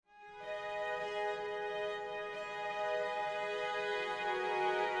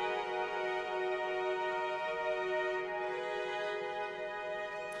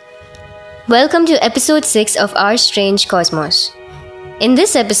Welcome to episode 6 of Our Strange Cosmos. In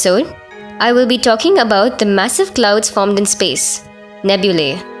this episode, I will be talking about the massive clouds formed in space,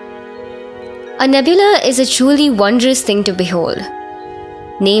 nebulae. A nebula is a truly wondrous thing to behold.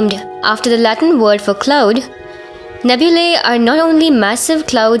 Named after the Latin word for cloud, nebulae are not only massive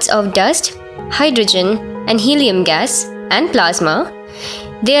clouds of dust, hydrogen, and helium gas, and plasma,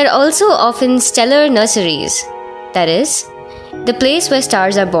 they are also often stellar nurseries, that is, the place where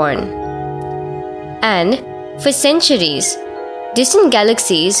stars are born. And, for centuries, distant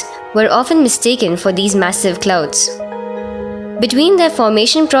galaxies were often mistaken for these massive clouds. Between their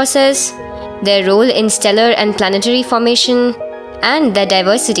formation process, their role in stellar and planetary formation, and their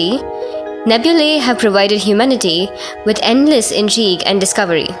diversity, nebulae have provided humanity with endless intrigue and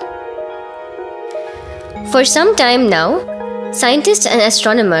discovery. For some time now, scientists and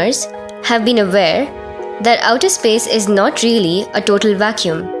astronomers have been aware that outer space is not really a total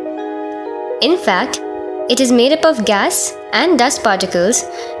vacuum. In fact, it is made up of gas and dust particles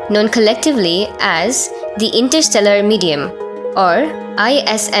known collectively as the interstellar medium, or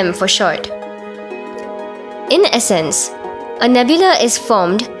ISM for short. In essence, a nebula is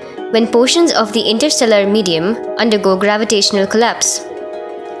formed when portions of the interstellar medium undergo gravitational collapse.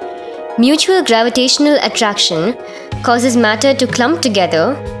 Mutual gravitational attraction causes matter to clump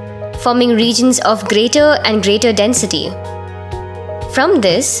together, forming regions of greater and greater density. From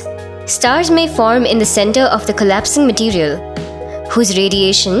this, stars may form in the center of the collapsing material, whose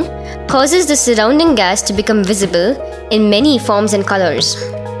radiation causes the surrounding gas to become visible in many forms and colors.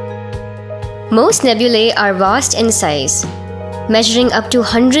 Most nebulae are vast in size, measuring up to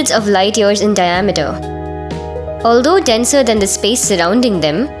hundreds of light years in diameter. Although denser than the space surrounding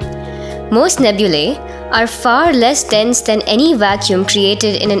them, most nebulae are far less dense than any vacuum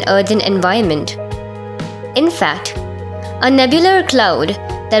created in an earthen environment. In fact, a nebular cloud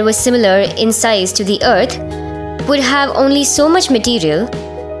that was similar in size to the Earth would have only so much material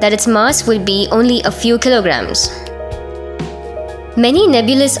that its mass would be only a few kilograms. Many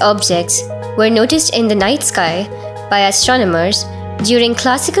nebulous objects were noticed in the night sky by astronomers during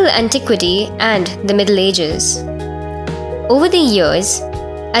classical antiquity and the Middle Ages. Over the years,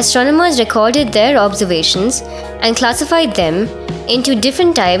 astronomers recorded their observations and classified them into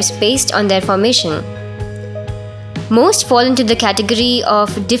different types based on their formation. Most fall into the category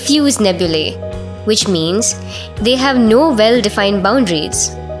of diffuse nebulae, which means they have no well-defined boundaries.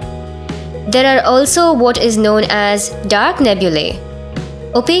 There are also what is known as dark nebulae,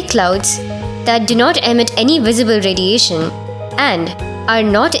 opaque clouds that do not emit any visible radiation and are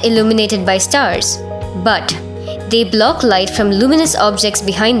not illuminated by stars, but they block light from luminous objects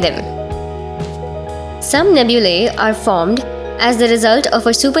behind them. Some nebulae are formed as the result of a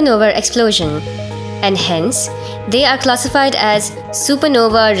supernova explosion, and hence, they are classified as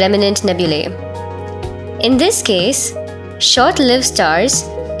supernova remnant nebulae. In this case, short-lived stars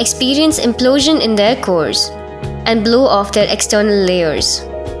experience implosion in their cores and blow off their external layers.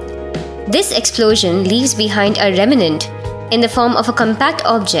 This explosion leaves behind a remnant in the form of a compact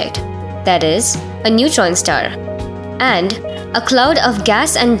object, that is, a neutron star, and a cloud of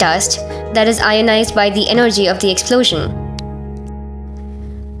gas and dust that is ionized by the energy of the explosion.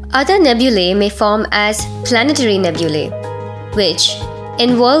 Other nebulae may form as planetary nebulae, which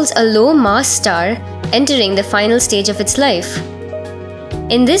involves a low-mass star entering the final stage of its life.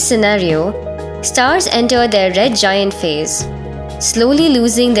 In this scenario, stars enter their red giant phase, slowly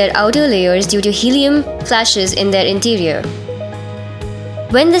losing their outer layers due to helium flashes in their interior.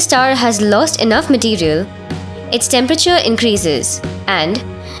 When the star has lost enough material, its temperature increases, and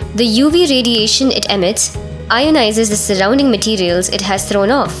the UV radiation it emits ionizes the surrounding materials it has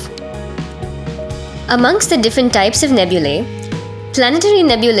thrown off. Amongst the different types of nebulae, planetary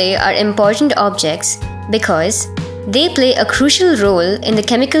nebulae are important objects because they play a crucial role in the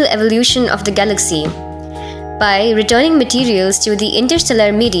chemical evolution of the galaxy by returning materials to the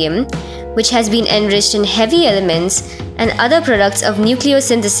interstellar medium, which has been enriched in heavy elements and other products of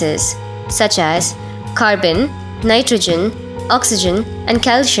nucleosynthesis, such as carbon, nitrogen, oxygen, and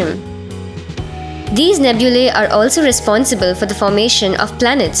calcium. These nebulae are also responsible for the formation of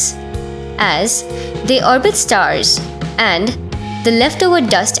planets, as they orbit stars and the leftover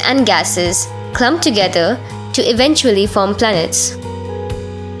dust and gases clump together to eventually form planets.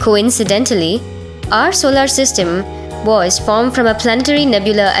 Coincidentally, our solar system was formed from a planetary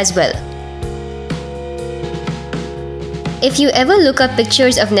nebula as well. If you ever look up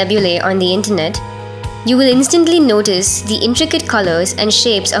pictures of nebulae on the internet, you will instantly notice the intricate colors and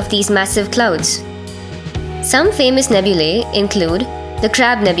shapes of these massive clouds. Some famous nebulae include the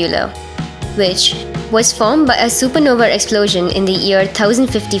Crab Nebula, which was formed by a supernova explosion in the year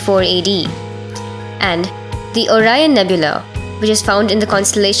 1054 AD, and the Orion Nebula, which is found in the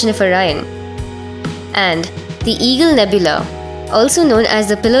constellation of Orion, and the Eagle Nebula, also known as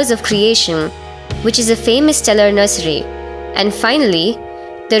the Pillars of Creation, which is a famous stellar nursery, and finally,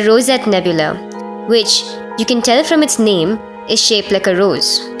 the Rosette Nebula, which, you can tell from its name, is shaped like a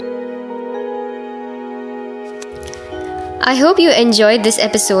rose. I hope you enjoyed this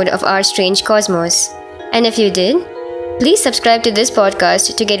episode of Our Strange Cosmos, and if you did, please subscribe to this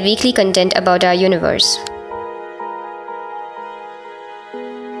podcast to get weekly content about our universe.